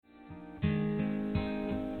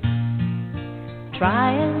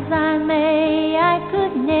Try as I may, I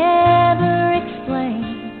could never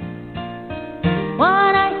explain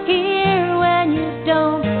what I hear when you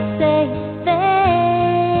don't say a thing.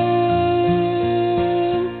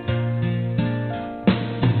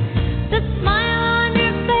 The smile on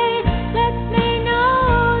your face lets me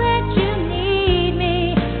know that you need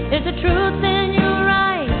me. There's a truth in your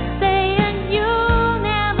eyes saying you'll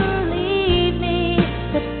never leave me.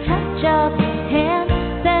 The touch of your hand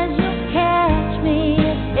says you'll catch me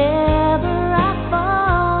if ever I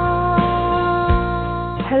fall.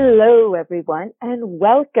 Hello, everyone, and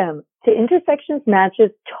welcome to Intersections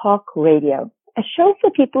Matches Talk Radio, a show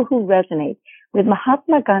for people who resonate with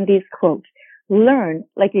Mahatma Gandhi's quote, "Learn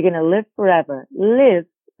like you're going to live forever, live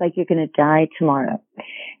like you're going to die tomorrow."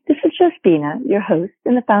 This is Jospina, your host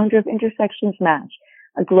and the founder of Intersections Match,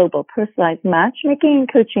 a global personalized matchmaking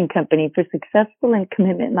and coaching company for successful and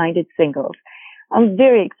commitment-minded singles. I'm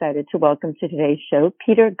very excited to welcome to today's show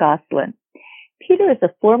Peter Gosline. Peter is a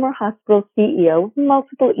former hospital CEO of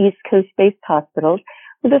multiple East Coast-based hospitals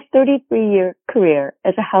with a 33-year career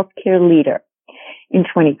as a healthcare leader. In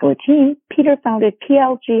 2014, Peter founded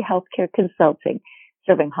PLG Healthcare Consulting,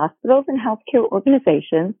 serving hospitals and healthcare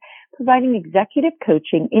organizations, providing executive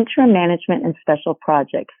coaching, interim management, and special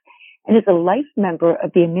projects, and is a life member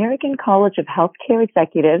of the American College of Healthcare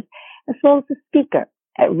Executives, as well as a speaker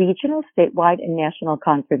at regional, statewide, and national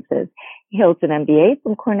conferences. He holds an MBA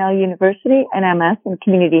from Cornell University, an MS in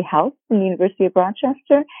Community Health from the University of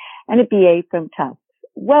Rochester, and a BA from Tufts.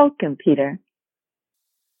 Welcome, Peter.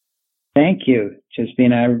 Thank you,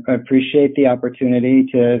 Jospina. I appreciate the opportunity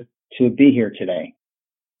to be here today.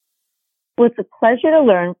 Well, it's a pleasure to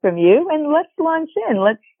learn from you, and let's launch in.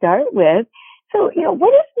 Let's start with,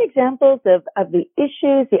 what are some examples of the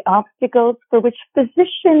issues, the obstacles for which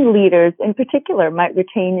physician leaders in particular might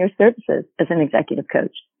retain your services as an executive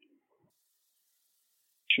coach?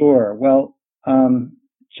 Sure. Well,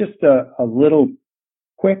 just a little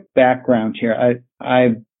quick background here.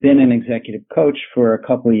 I've been an executive coach for a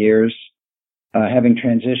couple of years, having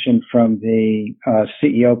transitioned from the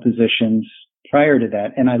CEO positions prior to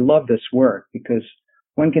that. And I love this work because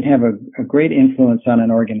one can have a great influence on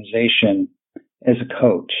an organization as a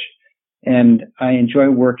coach. And I enjoy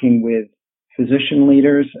working with physician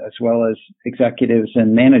leaders as well as executives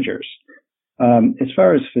and managers. As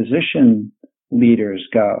far as physician leaders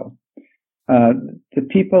go, the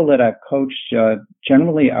people that I've coached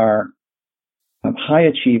generally are high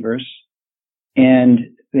achievers,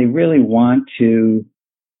 and they really want to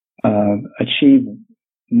achieve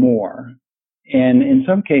more. And in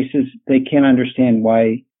some cases, they can't understand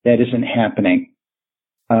why that isn't happening.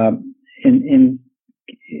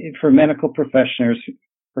 For medical professionals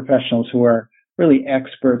who are really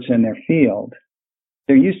experts in their field,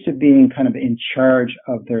 they're used to being kind of in charge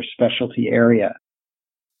of their specialty area.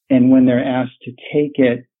 And when they're asked to take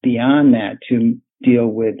it beyond that to deal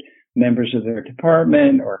with members of their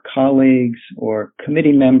department or colleagues or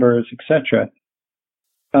committee members, etc.,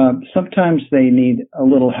 sometimes they need a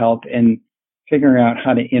little help in figuring out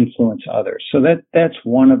how to influence others. So that's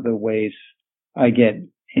one of the ways I get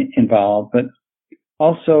involved. But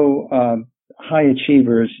also, high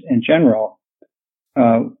achievers in general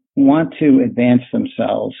want to advance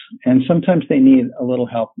themselves, and sometimes they need a little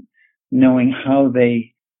help knowing how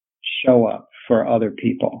they show up for other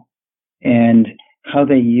people and how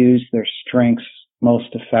they use their strengths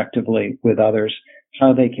most effectively with others,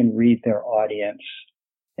 how they can read their audience,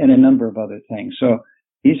 and a number of other things. So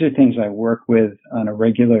these are things I work with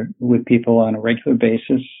people on a regular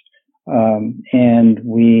basis, and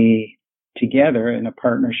we together in a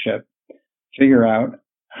partnership figure out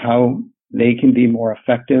how they can be more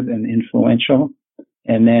effective and influential,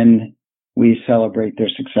 and then we celebrate their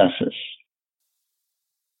successes.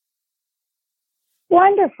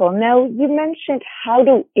 Wonderful. Now, you mentioned how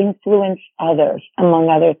to influence others, among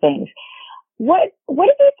other things. What have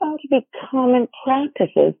you found to be common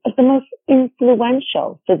practices of the most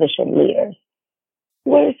influential physician leaders?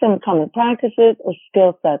 What are some common practices or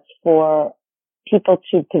skill sets for people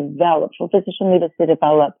to develop, for physician leaders to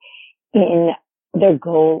develop in their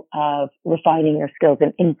goal of refining their skills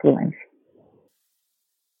and influence?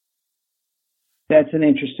 That's an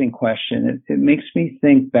interesting question. It makes me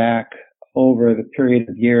think back over the period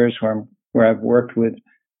of years where I've worked with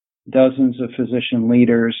dozens of physician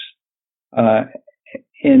leaders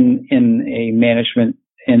in a management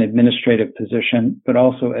and administrative position, but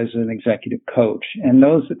also as an executive coach. And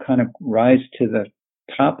those that kind of rise to the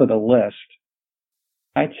top of the list,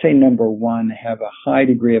 I'd say number one, have a high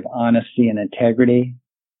degree of honesty and integrity.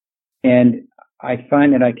 And I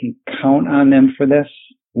find that I can count on them for this.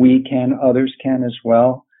 We can, others can as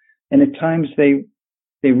well. And at times they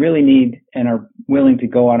they really need and are willing to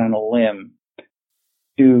go out on a limb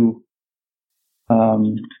to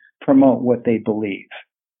promote what they believe.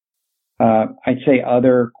 I'd say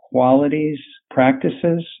other qualities,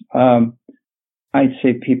 practices. I'd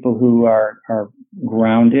say people who are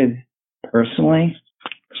grounded personally,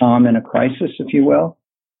 calm in a crisis, if you will.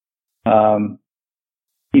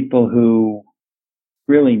 People who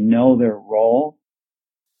really know their role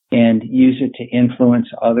and use it to influence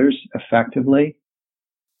others effectively.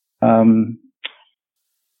 I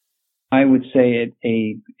would say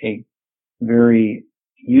a very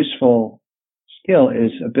useful skill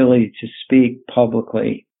is ability to speak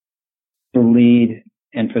publicly, to lead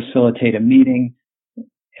and facilitate a meeting,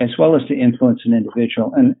 as well as to influence an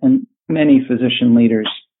individual. And many physician leaders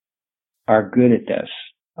are good at this.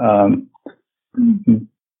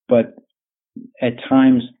 But at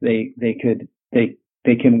times they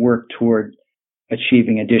can work toward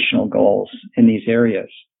achieving additional goals in these areas.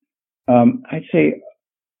 I'd say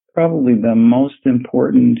probably the most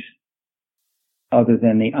important, other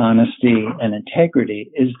than the honesty and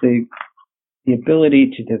integrity, is the ability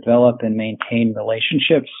to develop and maintain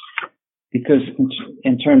relationships. Because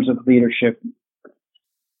in terms of leadership,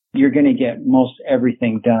 you're going to get most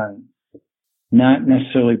everything done, not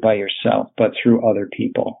necessarily by yourself, but through other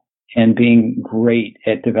people. And being great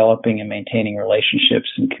at developing and maintaining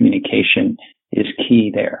relationships and communication is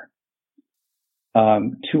key there.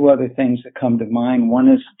 Two other things that come to mind. One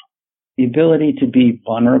is the ability to be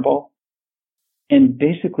vulnerable and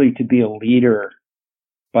basically to be a leader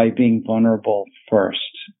by being vulnerable first.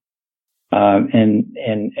 And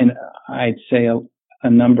I'd say a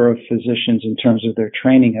number of physicians in terms of their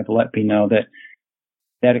training have let me know that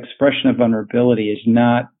expression of vulnerability is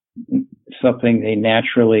not something they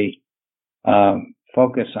naturally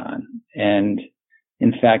focus on. And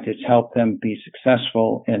in fact, it's helped them be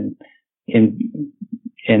successful in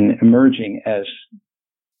emerging as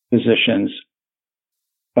physicians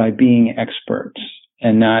by being experts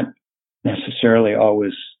and not necessarily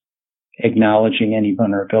always acknowledging any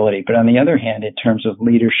vulnerability. But on the other hand, in terms of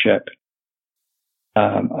leadership,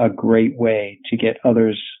 a great way to get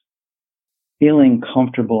others feeling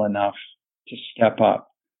comfortable enough to step up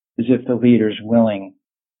is if the leader's willing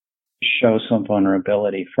to show some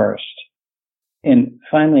vulnerability first. And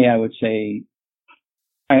finally, I would say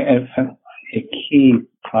a key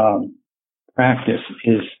practice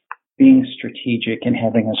is being strategic and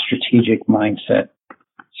having a strategic mindset.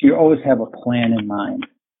 So you always have a plan in mind,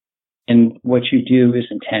 and what you do is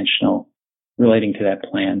intentional relating to that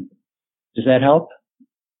plan. Does that help?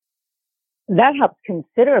 That helps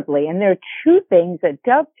considerably. And there are two things that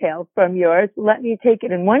dovetail from yours. Let me take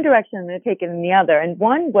it in one direction and then take it in the other. And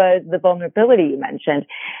one was the vulnerability you mentioned.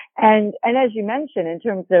 And as you mentioned, in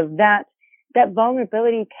terms of that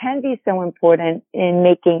vulnerability can be so important in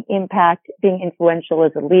making impact, being influential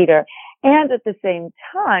as a leader. And at the same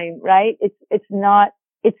time, right, it's not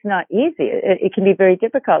easy. It can be very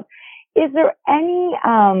difficult. Is there any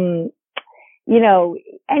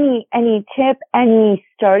tip, any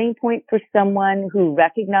starting point for someone who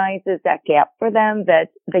recognizes that gap for them, that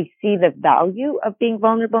they see the value of being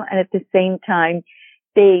vulnerable and at the same time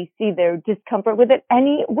they see their discomfort with it?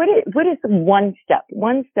 What is one step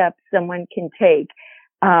someone can take,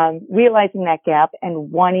 realizing that gap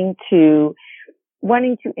and wanting to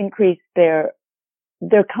increase their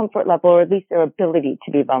comfort level, or at least their ability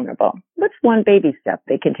to be vulnerable? What's one baby step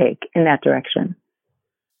they can take in that direction?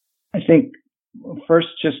 I think first,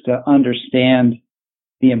 just to understand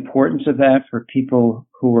the importance of that for people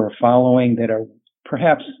who are following that are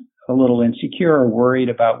perhaps a little insecure or worried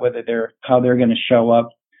about how they're going to show up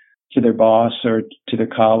to their boss or to their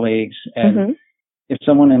colleagues. And if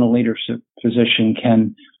someone in a leadership position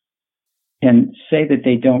can say that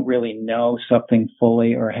they don't really know something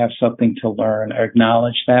fully or have something to learn or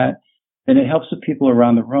acknowledge that, then it helps the people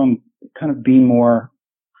around the room kind of be more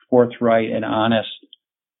forthright and honest.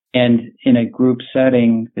 And in a group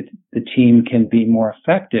setting, the team can be more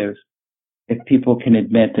effective if people can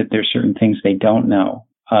admit that there's certain things they don't know.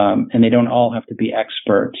 And they don't all have to be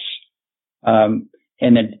experts. And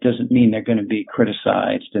it doesn't mean they're going to be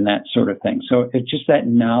criticized and that sort of thing. So it's just that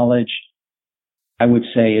knowledge, I would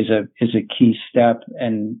say, is a key step.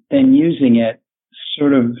 And then using it,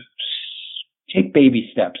 sort of take baby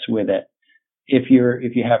steps with it. If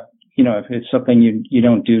it's something you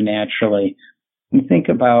don't do naturally, and think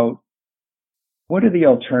about, what are the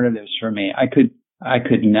alternatives for me? I could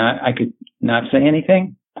not say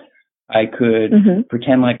anything. I could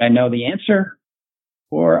pretend like I know the answer,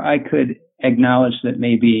 or I could acknowledge that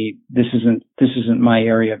maybe this isn't my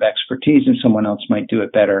area of expertise and someone else might do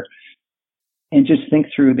it better. And just think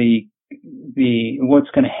through the what's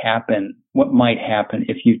going to happen, what might happen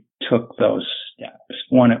if you took those steps,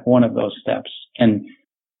 one of those steps, and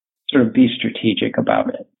sort of be strategic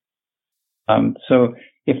about it. So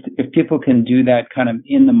if people can do that kind of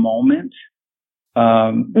in the moment,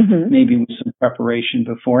 maybe with some preparation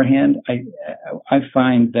beforehand, I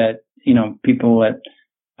find that, people that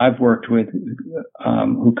I've worked with,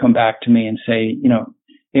 who come back to me and say,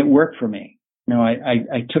 it worked for me.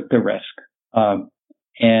 I took the risk,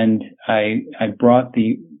 and I brought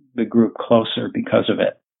the group closer because of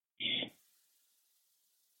it.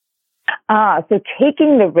 So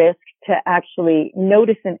taking the risk to actually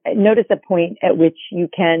notice a point at which you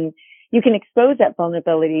can expose that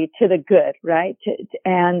vulnerability to the good, right?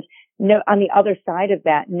 On the other side of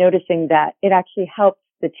that, noticing that it actually helps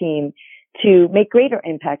the team to make greater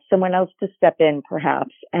impact, someone else to step in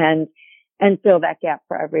perhaps and fill that gap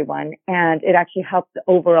for everyone. And it actually helps the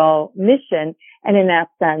overall mission, and in that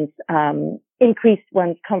sense, increase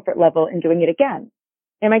one's comfort level in doing it again.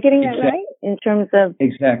 Am I getting that right in terms of?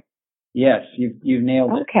 Exactly. Yes, you've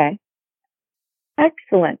nailed it. Okay.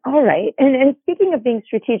 Excellent. All right. And speaking of being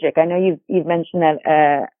strategic, I know you've mentioned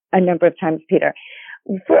that a number of times, Peter.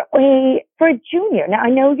 For a junior, now I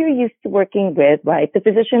know you're used to working with, right, the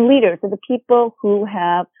physician leaders, or the people who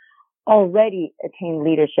have already attained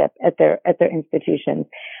leadership at their institutions.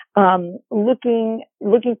 Looking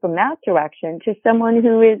from that direction to someone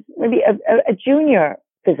who is maybe a junior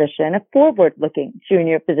physician, a forward-looking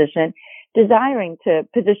junior physician, desiring to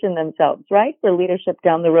position themselves, right, for leadership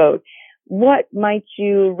down the road. What might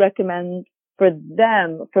you recommend for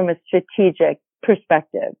them from a strategic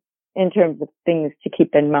perspective in terms of things to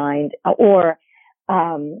keep in mind, or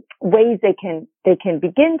ways they can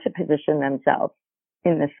begin to position themselves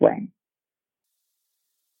in this way?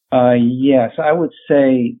 Yes, I would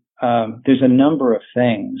say there's a number of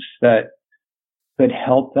things that could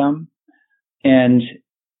help them. And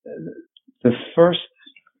the first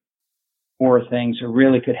 4 things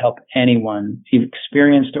really could help anyone,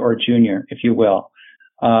 experienced or junior, if you will.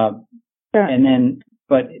 Sure. And then,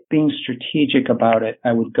 but being strategic about it,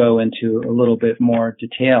 I would go into a little bit more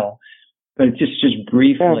detail. But just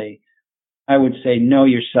briefly, sure. I would say know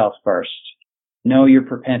yourself first. Know your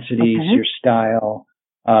propensities, your style.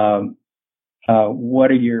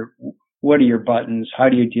 What are your buttons? How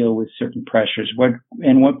do you deal with certain pressures?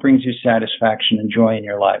 What brings you satisfaction and joy in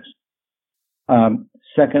your life?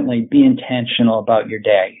 Secondly, be intentional about your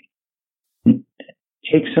day.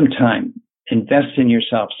 Take some time, invest in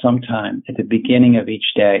yourself sometime at the beginning of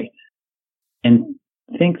each day, and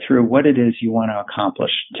think through what it is you want to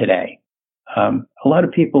accomplish today. A lot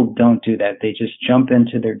of people don't do that. They just jump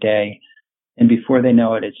into their day, and before they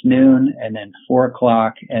know it, it's noon, and then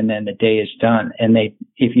 4:00, and then the day is done. And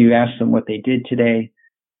if you ask them what they did today,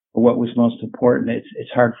 or what was most important,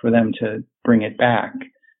 it's hard for them to bring it back.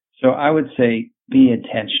 So I would say be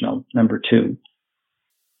intentional, number 2.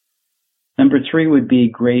 Number 3 would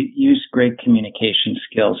be use great communication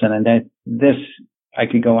skills. And this, I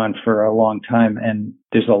could go on for a long time, and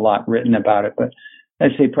there's a lot written about it, but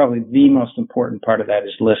I'd say probably the most important part of that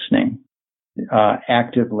is listening,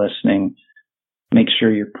 active listening. Make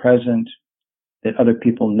sure you're present, that other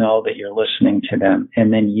people know that you're listening to them,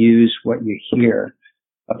 and then use what you hear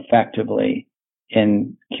effectively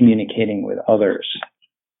in communicating with others.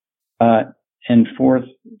 And 4th,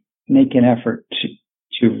 make an effort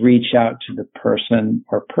to reach out to the person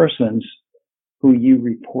or persons who you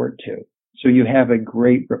report to. So you have a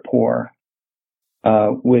great rapport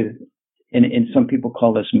with, and some people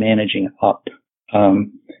call this managing up.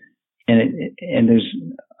 And there's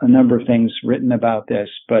a number of things written about this,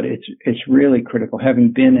 but it's really critical.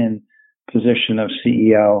 Having been in position of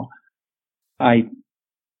CEO, I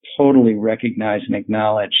totally recognize and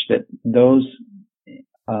acknowledge that those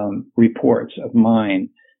reports of mine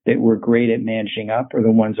that were great at managing up are the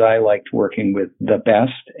ones I liked working with the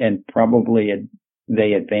best, and probably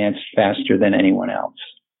they advanced faster than anyone else.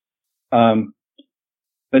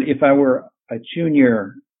 But if I were a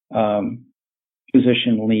junior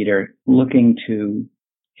position leader looking to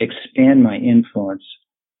expand my influence,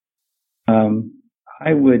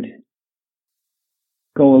 I would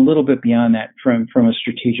go a little bit beyond that from a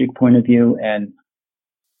strategic point of view and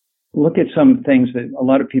look at some things that a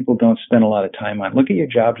lot of people don't spend a lot of time on. Look at your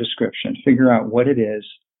job description, figure out what it is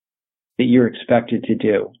that you're expected to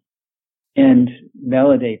do, and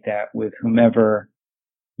validate that with whomever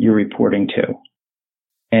you're reporting to.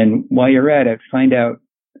 And while you're at it, find out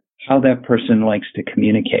how that person likes to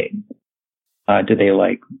communicate. Do they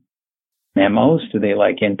like memos? Do they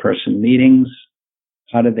like in-person meetings?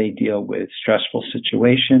 How do they deal with stressful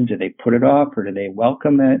situations? Do they put it off, or do they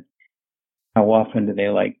welcome it? How often do they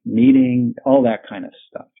like meeting? All that kind of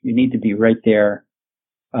stuff. You need to be right there,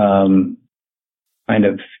 kind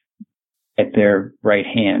of at their right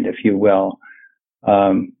hand, if you will.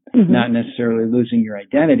 Not necessarily losing your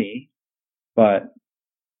identity, but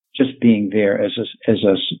just being there as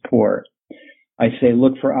a support. I say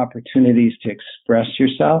look for opportunities to express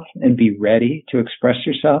yourself and be ready to express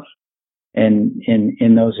yourself, and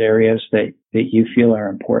in those areas that you feel are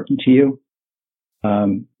important to you.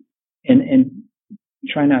 And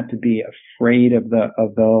try not to be afraid of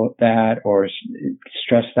that or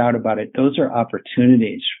stressed out about it. Those are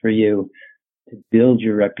opportunities for you to build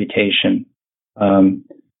your reputation, and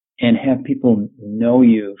have people know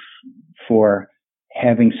you for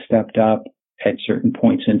having stepped up at certain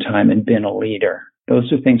points in time and been a leader.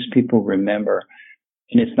 Those are things people remember.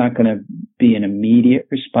 And it's not going to be an immediate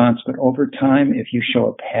response, but over time, if you show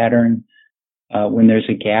a pattern, when there's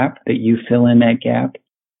a gap, that you fill in that gap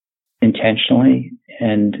intentionally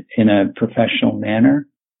and in a professional manner,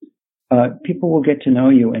 people will get to know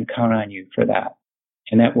you and count on you for that.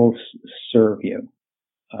 And that will serve you.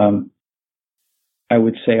 I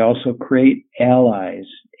would say also create allies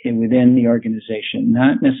within the organization,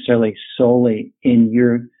 not necessarily solely in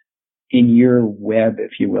your web,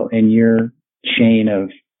 if you will, in your chain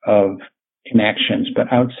of connections,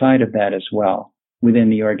 but outside of that as well, within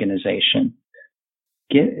the organization.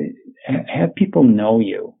 Have people know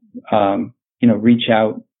you, reach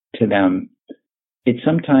out to them. It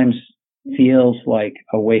sometimes feels like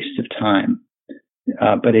a waste of time,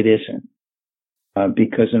 but it isn't,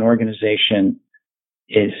 because an organization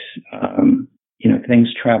is,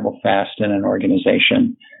 things travel fast in an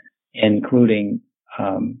organization, including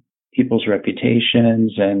people's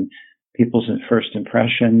reputations and people's first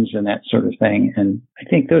impressions and that sort of thing. And I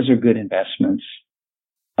think those are good investments.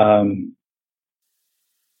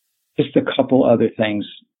 Just a couple other things.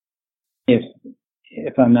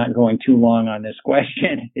 If I'm not going too long on this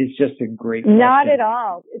question, it's just a great question. Not at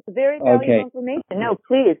all. It's very valuable information. No,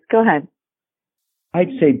 please, go ahead.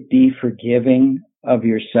 I'd say be forgiving of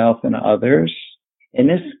yourself and others. And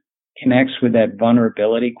this connects with that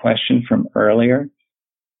vulnerability question from earlier.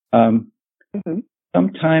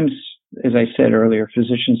 Sometimes, as I said earlier,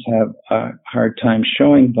 physicians have a hard time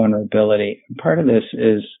showing vulnerability. Part of this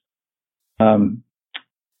is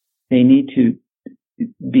they need to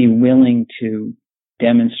be willing to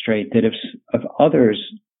demonstrate that if others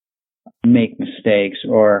make mistakes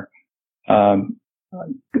or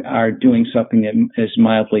are doing something that is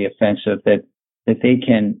mildly offensive, that they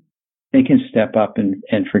can step up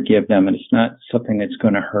and forgive them, and it's not something that's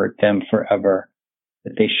going to hurt them forever.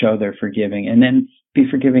 That they show they're forgiving, and then be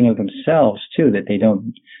forgiving of themselves too. That they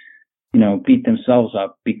don't, beat themselves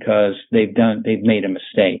up because they've made a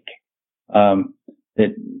mistake.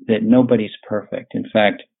 That nobody's perfect. In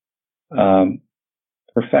fact,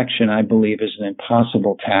 perfection, I believe, is an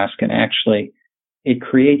impossible task, and actually, it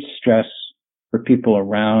creates stress for people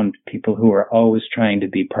around people who are always trying to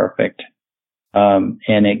be perfect. And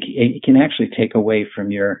it can actually take away from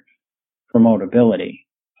your promotability.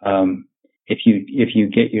 If you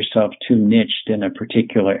get yourself too niched in a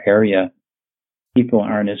particular area, people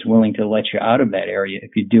aren't as willing to let you out of that area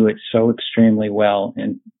if you do it so extremely well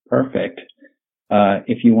and perfect.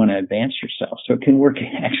 If you want to advance yourself, so it can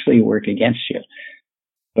actually work against you.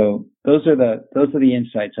 So those are the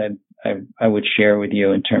insights I would share with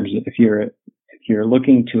you in terms of if you're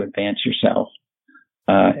looking to advance yourself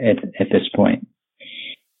at this point.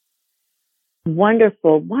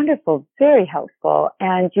 Wonderful, wonderful, very helpful.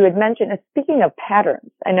 And you had mentioned, speaking of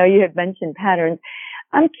patterns, I know you had mentioned patterns.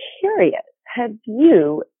 I'm curious, have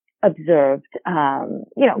you observed,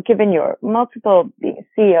 given your being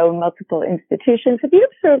a CEO, multiple institutions, have you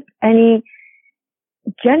observed any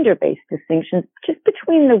gender-based distinctions just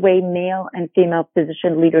between the way male and female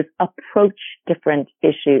physician leaders approach different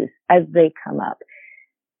issues as they come up?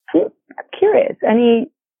 I'm curious,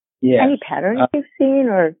 any patterns you've seen,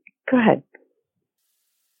 or go ahead.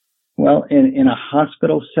 Well, in a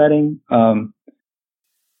hospital setting,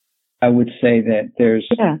 I would say that there's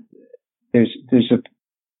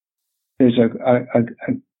a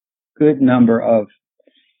good number of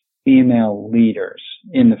female leaders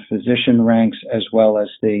in the physician ranks as well as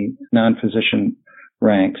the non-physician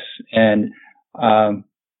ranks, and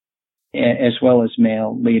as well as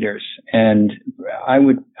male leaders. And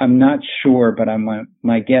I'm not sure, but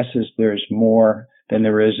my guess is there's more than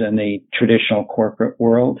there is in the traditional corporate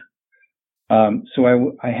world. So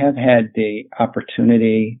I have had the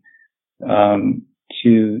opportunity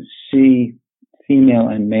to see female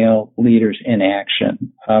and male leaders in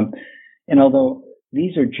action. And although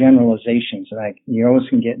these are generalizations, and you always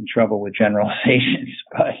can get in trouble with generalizations,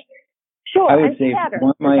 but Sure, I would and say patterns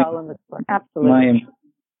is all in the sport. Absolutely.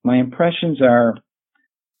 my impressions are,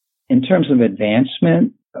 in terms of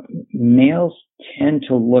advancement, males tend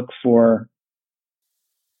to look for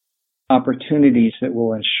opportunities that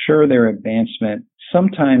will ensure their advancement,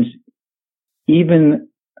 sometimes even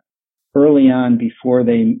early on before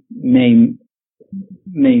they may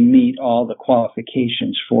meet all the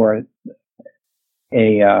qualifications for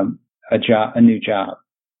a new job.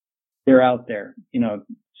 They're out there,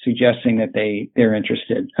 suggesting that they're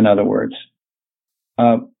interested, in other words.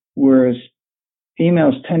 Whereas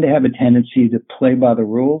females tend to have a tendency to play by the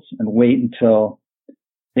rules and wait until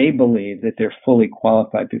they believe that they're fully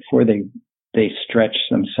qualified before they stretch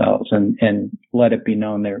themselves and let it be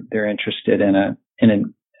known they're interested in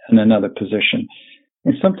another position.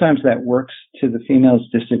 And sometimes that works to the female's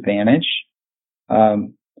disadvantage.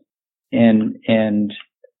 And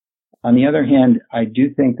on the other hand, I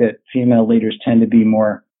do think that female leaders tend to be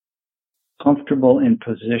more comfortable in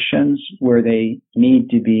positions where they need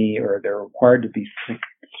to be, or they're required to be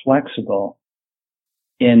flexible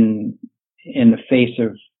in the face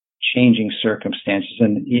of changing circumstances.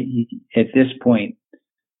 And at this point,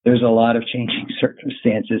 there's a lot of changing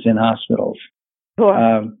circumstances in hospitals.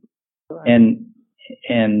 Sure. And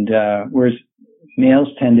whereas males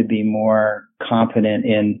tend to be more confident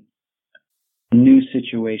in new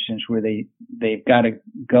situations where they've got to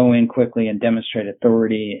go in quickly and demonstrate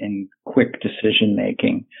authority and quick decision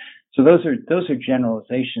making. So those are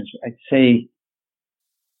generalizations. I'd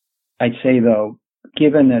say though,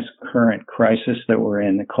 given this current crisis that we're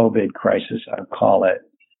in, the COVID crisis, I'll call it,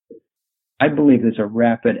 I believe there's a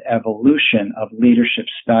rapid evolution of leadership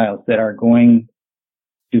styles that are going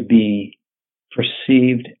to be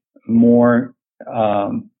perceived more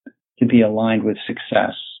to be aligned with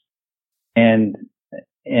success. And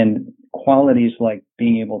qualities like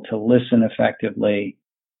being able to listen effectively,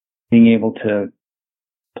 being able to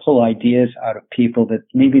pull ideas out of people that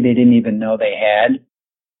maybe they didn't even know they had,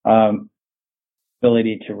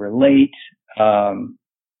 ability to relate,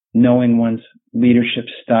 knowing one's leadership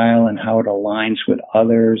style and how it aligns with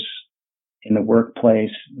others in the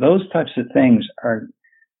workplace. Those types of things are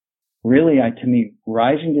really, to me,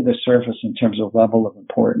 rising to the surface in terms of level of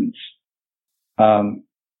importance.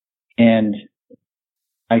 And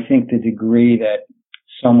I think the degree that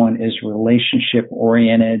someone is relationship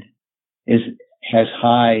oriented, has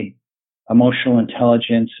high emotional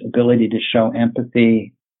intelligence, ability to show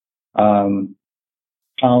empathy,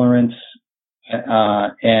 tolerance,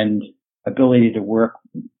 and ability to work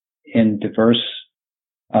in diverse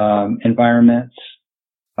environments,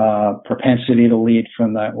 propensity to lead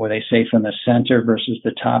from the center versus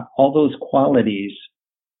the top. All those qualities,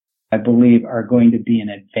 I believe, are going to be an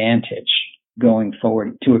advantage going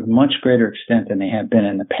forward to a much greater extent than they have been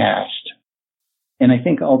in the past. And I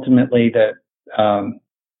think ultimately that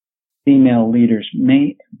female leaders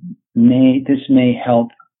may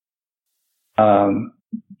help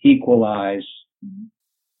equalize,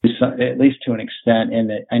 at least to an extent, and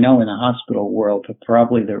I know in the hospital world, but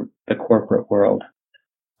probably the corporate world,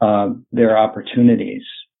 there are opportunities.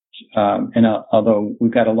 And although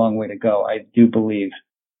we've got a long way to go, I do believe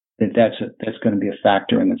that's going to be a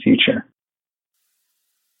factor in the future.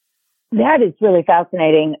 That is really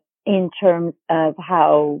fascinating in terms of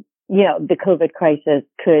how, the COVID crisis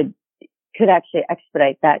could actually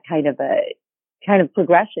expedite that kind of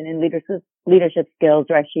progression in leadership skills,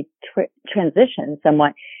 or actually transition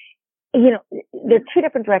somewhat. There are two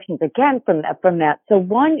different directions again from that. So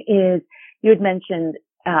one is, you had mentioned,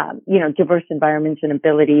 diverse environments and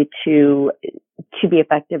ability to be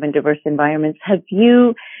effective in diverse environments.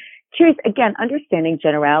 Curious, again, understanding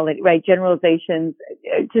generality, right? Generalizations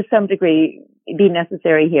to some degree be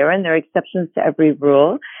necessary here, and there are exceptions to every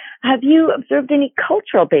rule. Have you observed any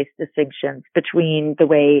cultural-based distinctions between the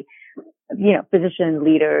way, physician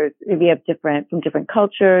leaders, maybe from different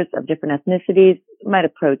cultures, of different ethnicities, might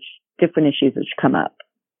approach different issues which come up?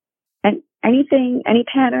 And any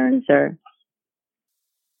patterns or?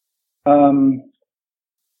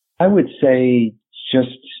 I would say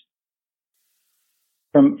just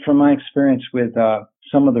from my experience with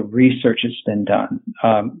some of the research that's been done,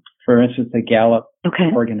 for instance, the Gallup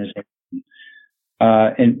organization,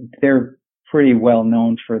 and they're pretty well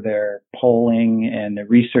known for their polling and the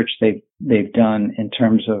research they've done in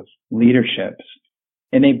terms of leaderships,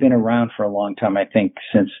 and they've been around for a long time. I think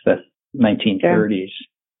since the 1930s,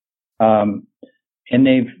 and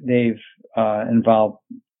they've involved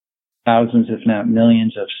thousands, if not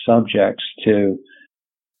millions, of subjects to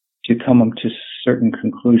come up to certain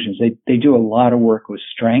conclusions. They do a lot of work with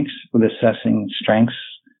assessing strengths,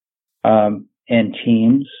 and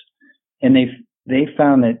teams. And they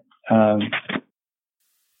found that,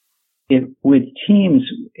 with teams,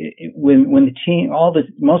 when the team,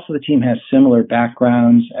 most of the team has similar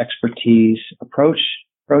backgrounds, expertise,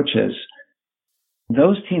 approaches,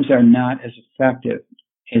 those teams are not as effective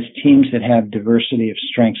as teams that have diversity of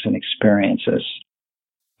strengths and experiences.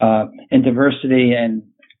 And diversity, and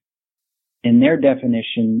in their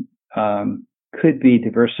definition, could be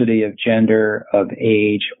diversity of gender, of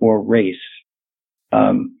age, or race.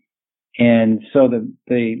 And so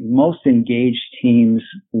the most engaged teams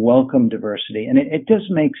welcome diversity, and it does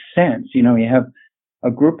make sense. You have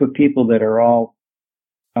a group of people that are all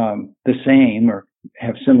the same or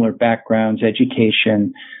have similar backgrounds,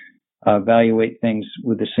 education, evaluate things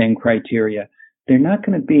with the same criteria. They're not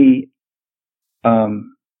going to be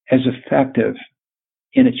as effective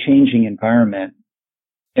in a changing environment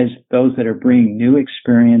as those that are bringing new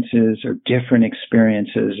experiences or different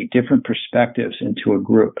experiences or different perspectives into a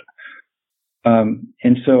group.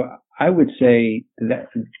 And so I would say that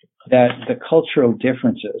the cultural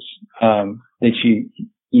differences that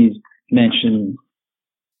you mentioned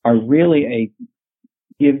are really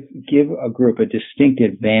give a group a distinct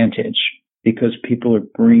advantage, because people are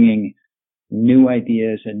bringing new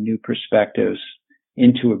ideas and new perspectives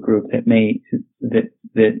into a group that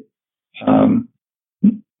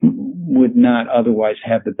would not otherwise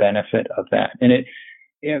have the benefit of that. And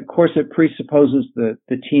of course, it presupposes the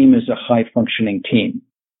team is a high functioning team.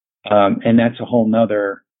 And that's a whole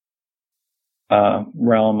nother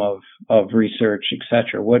realm of research, et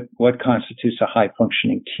cetera. What constitutes a high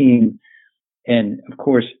functioning team? And of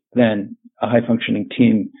course, then a high functioning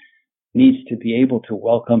team needs to be able to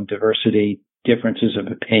welcome diversity, differences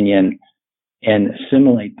of opinion, and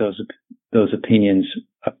assimilate those opinions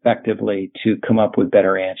effectively to come up with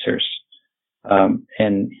better answers.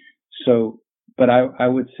 And so, but I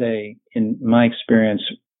would say, in my experience,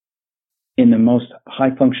 in the most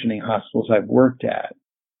high functioning hospitals I've worked at,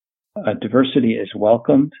 diversity is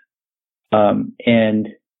welcomed, and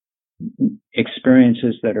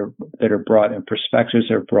experiences that are brought and perspectives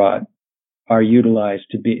are brought are utilized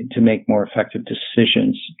to make more effective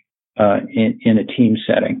decisions in a team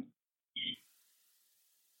setting.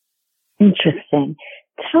 Interesting.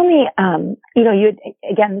 Tell me, you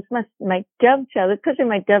again, this question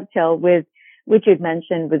might dovetail with what you'd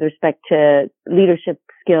mentioned with respect to leadership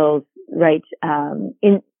skills, right?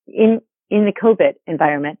 In the COVID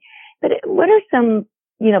environment. But what are some,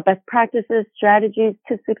 best practices, strategies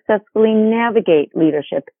to successfully navigate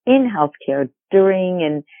leadership in healthcare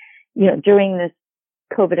during this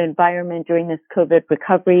COVID environment, during this COVID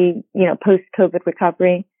recovery, post-COVID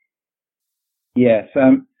recovery? Yes.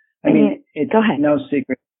 It's no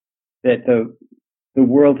secret that the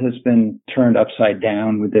world has been turned upside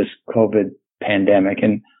down with this COVID pandemic.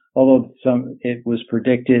 And although it was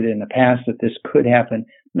predicted in the past that this could happen,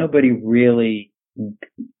 nobody really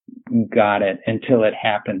got it until it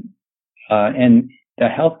happened. And the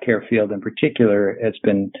healthcare field in particular has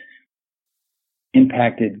been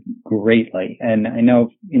impacted greatly. And I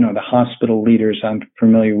know, the hospital leaders I'm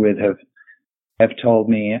familiar with have told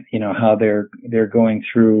me, how they're going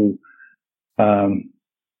through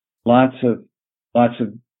lots of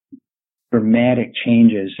dramatic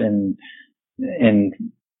changes and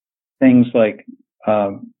things like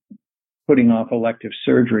putting off elective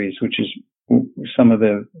surgeries, which is some of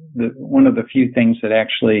the one of the few things that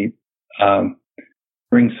actually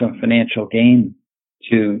bring some financial gain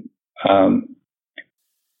to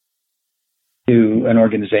an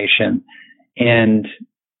organization. And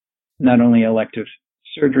not only elective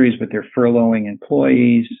surgeries, but they're furloughing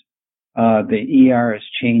employees. The ER is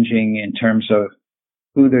changing in terms of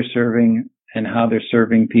who they're serving and how they're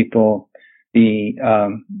serving people. The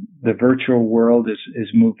virtual world is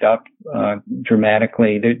moved up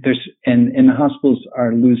dramatically. And the hospitals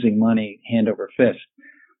are losing money hand over fist.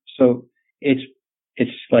 So it's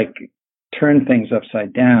like turn things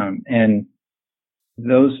upside down. And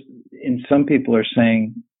some people are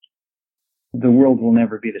saying the world will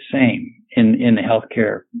never be the same in the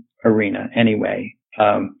healthcare arena anyway.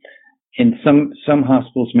 And some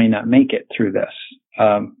hospitals may not make it through this.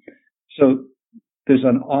 So there's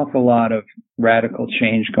an awful lot of radical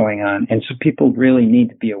change going on. And so people really need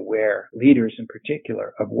to be aware, leaders in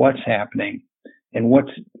particular, of what's happening and what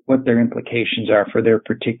their implications are for their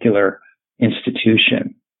particular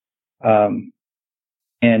institution.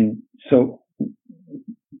 And so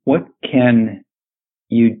what can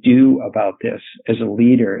you do about this as a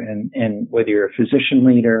leader, and whether you're a physician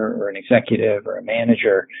leader or an executive or a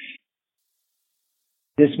manager?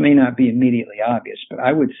 This may not be immediately obvious, but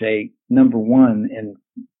I would say number one,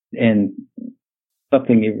 and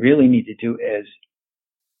something you really need to do, is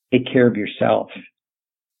take care of yourself.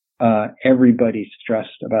 everybody's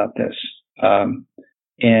stressed about this.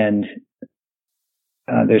 And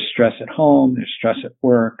there's stress at home, there's stress at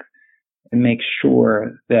work, and make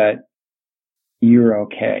sure that you're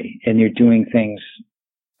okay and you're doing things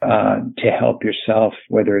to help yourself,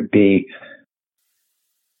 whether it be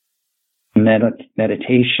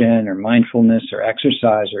meditation or mindfulness or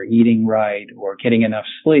exercise or eating right or getting enough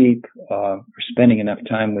sleep or spending enough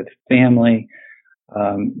time with family.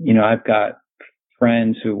 I've got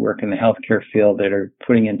friends who work in the healthcare field that are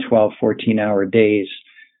putting in 12, 14-hour days,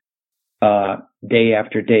 day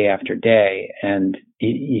after day after day, and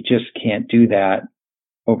you just can't do that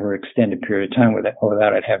over an extended period of time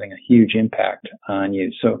without it having a huge impact on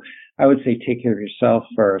you. So I would say take care of yourself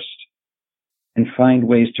first and find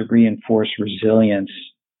ways to reinforce resilience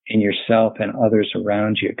in yourself and others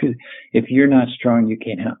around you. Because if you're not strong, you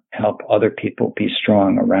can't help other people be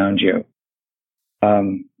strong around you.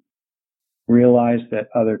 Realize that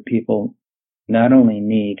other people not only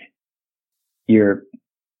need your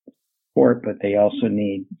support, but they also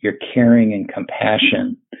need your caring and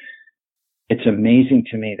compassion. It's amazing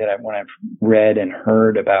to me that when I've read and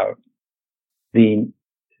heard about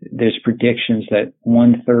there's predictions that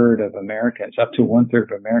 1/3 of Americans, up to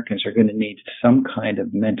 1/3 of Americans, are going to need some kind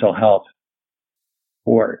of mental health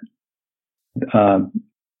support,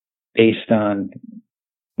 based on,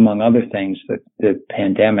 among other things, the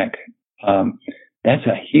pandemic. That's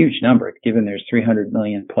a huge number, given there's 300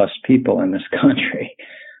 million plus people in this country.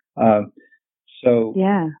 So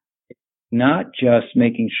yeah, not just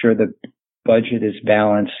making sure the budget is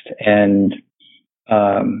balanced and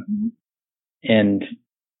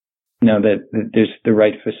that there's the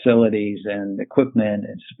right facilities and equipment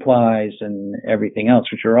and supplies and everything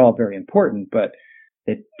else, which are all very important, but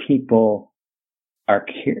that people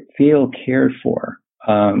feel cared for.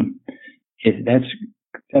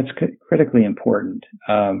 That's critically important.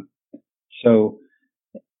 So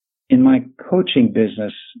in my coaching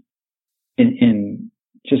business, in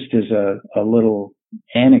just as a little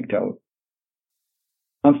anecdote,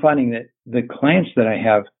 I'm finding that the clients that I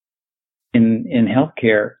have in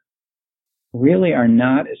healthcare really are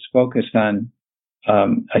not as focused on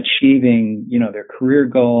achieving, their career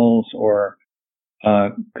goals or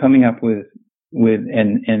coming up with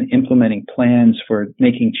and implementing plans for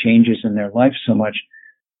making changes in their life so much.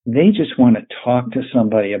 They just want to talk to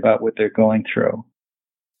somebody about what they're going through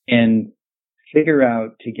and figure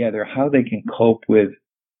out together how they can cope with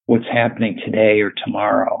what's happening today or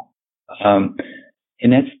tomorrow.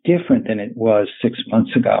 And that's different than it was 6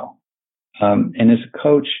 months ago. And as a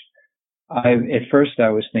coach, at first I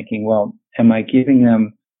was thinking, well, am I giving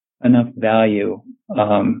them enough value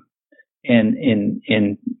in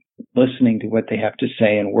listening to what they have to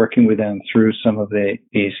say and working with them through some of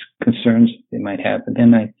these concerns they might have? And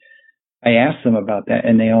then I asked them about that,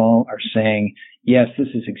 and they all are saying, yes, this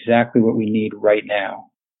is exactly what we need right now.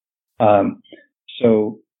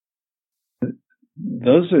 So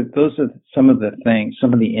those are some of the things,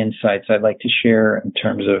 some of the insights I'd like to share in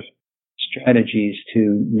terms of strategies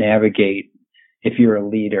to navigate. If you're a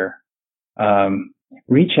leader,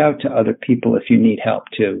 reach out to other people if you need help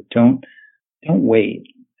too. Don't wait.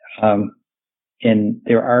 And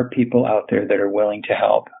there are people out there that are willing to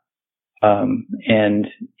help. And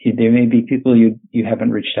there may be people you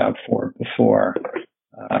haven't reached out for before,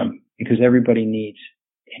 because everybody needs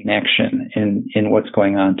connection in what's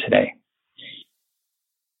going on today.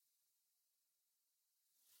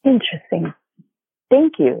 Interesting.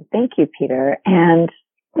 Thank you, Peter. And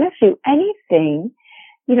if you anything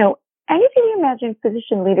you imagine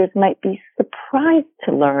physician leaders might be surprised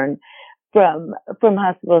to learn from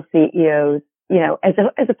hospital CEOs, as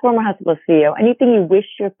a former hospital CEO, anything you wish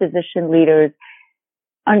your physician leaders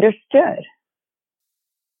understood?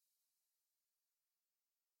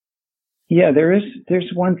 Yeah,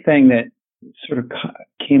 there's one thing that sort of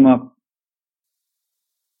came up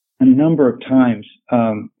a number of times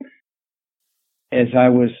as I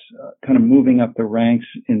was kind of moving up the ranks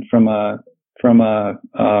from a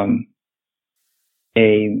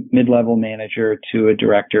mid-level manager to a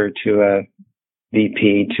director to a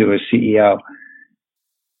VP to a CEO.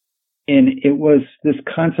 And it was this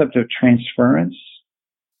concept of transference.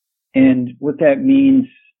 And what that means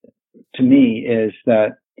to me is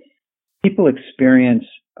that people experience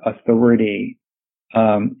authority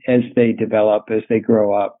as they develop, as they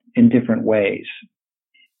grow up in different ways.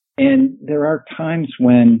 And there are times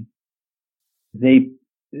when they've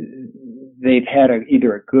had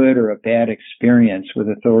either a good or a bad experience with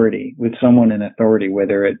authority, with someone in authority,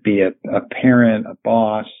 whether it be a parent, a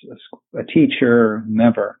boss, a teacher,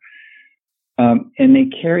 whomever. And they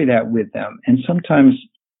carry that with them. And sometimes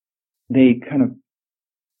they kind of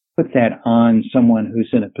put that on someone who's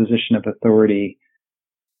in a position of authority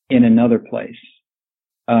in another place.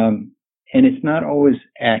 And it's not always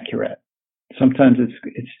accurate. Sometimes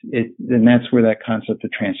and that's where that concept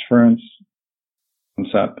of transference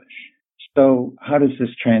comes up. So how does this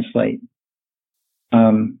translate?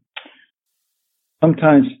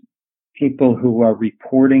 Sometimes people who are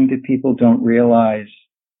reporting to people don't realize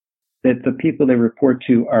that the people they report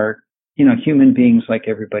to are, human beings like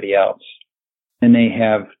everybody else. And they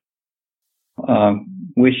have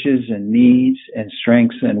wishes and needs and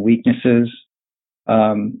strengths and weaknesses.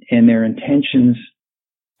 And their intentions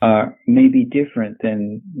may be different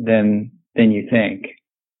than you think.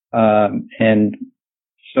 And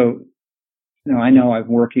so, I know I'm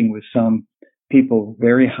working with some people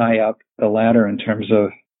very high up the ladder in terms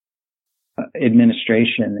of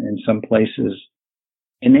administration in some places,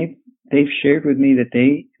 and they've shared with me that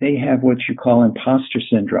they have what you call imposter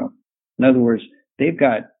syndrome. In other words, they've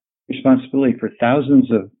got responsibility for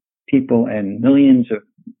thousands of people and millions of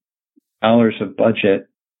dollars of budget,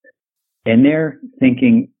 and they're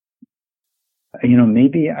thinking,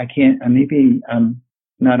 maybe I can't, maybe I'm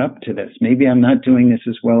not up to this. Maybe I'm not doing this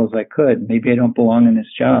as well as I could. Maybe I don't belong in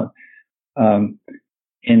this job.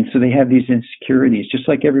 And so they have these insecurities, just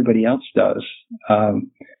like everybody else does.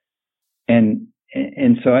 And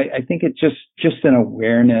so I think it's just an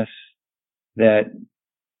awareness that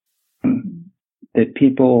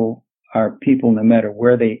people are people no matter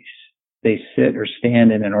where they sit or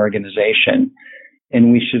stand in an organization,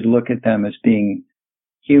 and we should look at them as being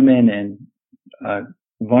human and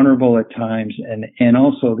vulnerable at times, and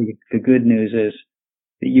also the good news is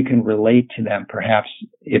that you can relate to them, perhaps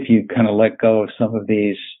if you kind of let go of some of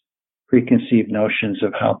these preconceived notions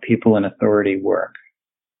of how people in authority work.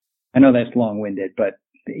 I know that's long-winded, but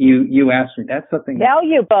you asked me. That's something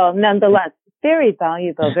valuable, nonetheless. Very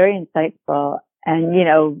valuable, very insightful, and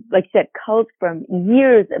like you said, comes from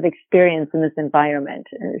years of experience in this environment.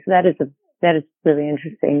 So that is really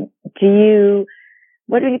interesting. Do you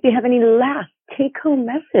have any last take-home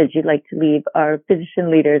message you'd like to leave our physician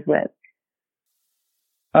leaders with?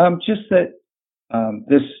 Just that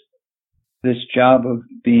this job of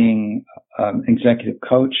being executive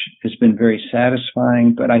coach has been very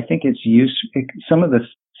satisfying, but I think it's some of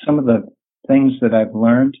the things that I've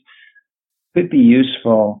learned could be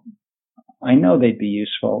useful. I know they'd be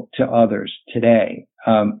useful to others today.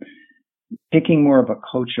 Taking more of a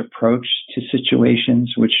coach approach to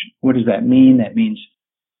situations, what does that mean? That means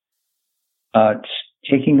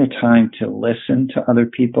taking the time to listen to other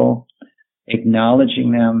people,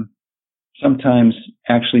 acknowledging them, sometimes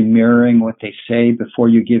actually mirroring what they say before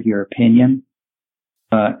you give your opinion,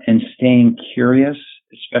 and staying curious,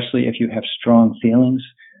 especially if you have strong feelings,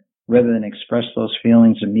 rather than express those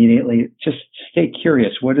feelings immediately. Just stay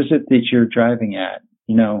curious. What is it that you're driving at?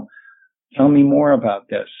 Tell me more about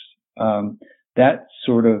this. That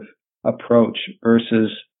sort of approach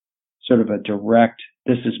versus sort of a direct,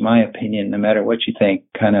 this is my opinion, no matter what you think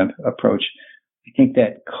kind of approach. I think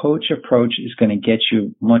that coach approach is going to get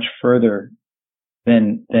you much further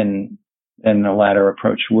than the latter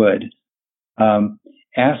approach would.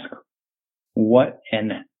 Ask what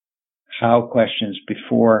and how questions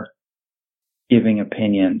before giving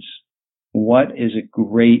opinions. What is a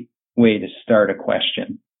great way to start a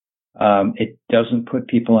question? It doesn't put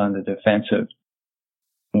people on the defensive.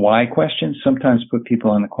 Why questions sometimes put people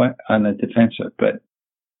on the defensive, but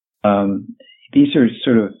these are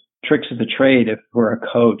sort of tricks of the trade if we're a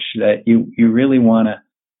coach, that you really want to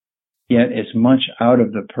get as much out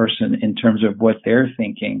of the person in terms of what they're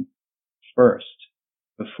thinking first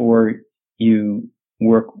before you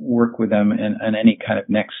work with them on any kind of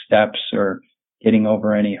next steps or getting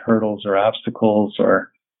over any hurdles or obstacles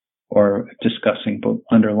or discussing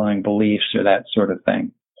underlying beliefs or that sort of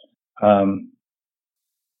thing.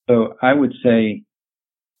 So I would say,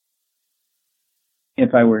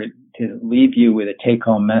 if I were to leave you with a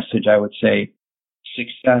take-home message, I would say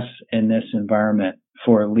success in this environment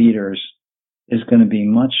for leaders is going to be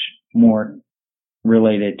much more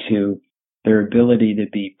related to their ability to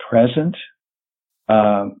be present,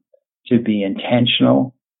 to be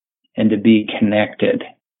intentional, and to be connected.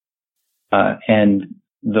 And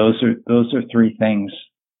those are three things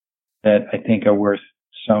that I think are worth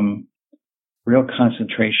some real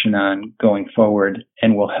concentration on going forward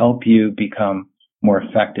and will help you become more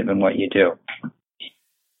effective in what you do.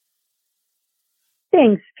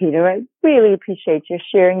 Thanks, Peter. I really appreciate you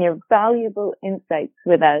sharing your valuable insights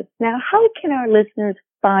with us. Now, how can our listeners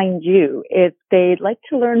find you if they'd like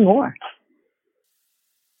to learn more?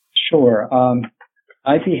 Sure.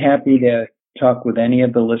 I'd be happy to talk with any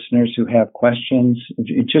of the listeners who have questions.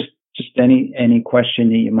 Just just any question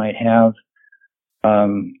that you might have.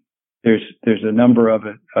 There's a number of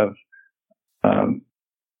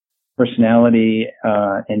personality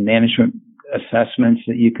and management assessments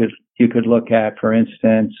that you could look at, for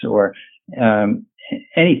instance, or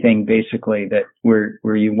anything basically that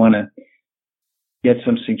where you want to get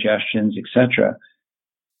some suggestions, etc.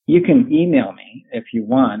 You can email me if you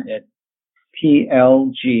want at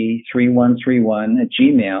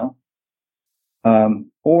plg3131@gmail.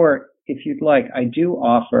 Or if you'd like, I do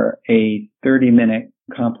offer a 30-minute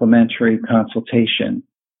complimentary consultation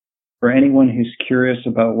for anyone who's curious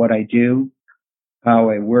about what I do, how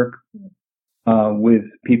I work with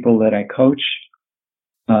people that I coach,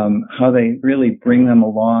 how they really bring them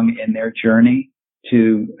along in their journey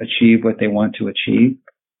to achieve what they want to achieve.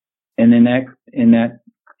 And in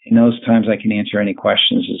those times, I can answer any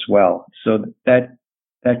questions as well. So that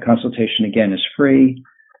consultation, again, is free,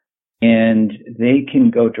 and they can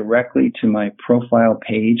go directly to my profile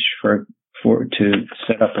page to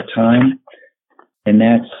set up a time, and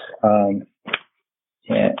that's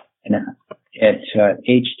at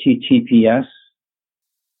HTTPS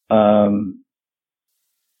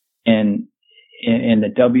and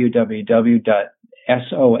the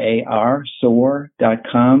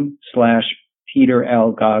www.soar.com/Peter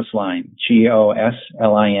L. Gosline,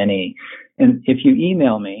 Gosline. And if you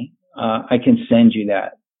email me, I can send you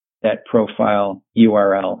that profile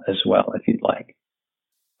URL as well, if you'd like.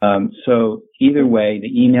 So either way,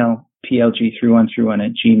 the email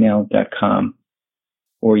plg3131@gmail.com,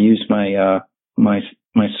 or use my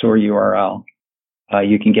SOAR URL.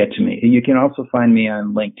 You can get to me. You can also find me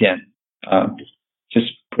on LinkedIn.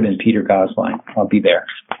 Just put in Peter Gosline. I'll be there.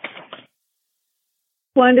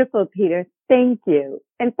 Wonderful, Peter. Thank you.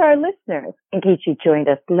 And for our listeners, in case you joined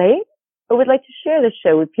us late or would like to share the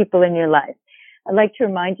show with people in your life, I'd like to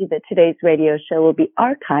remind you that today's radio show will be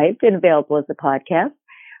archived and available as a podcast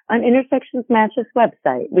on Intersections Match's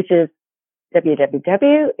website, which is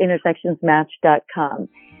www.intersectionsmatch.com.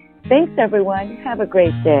 Thanks, everyone. Have a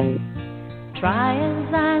great day. Try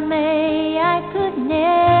as I may.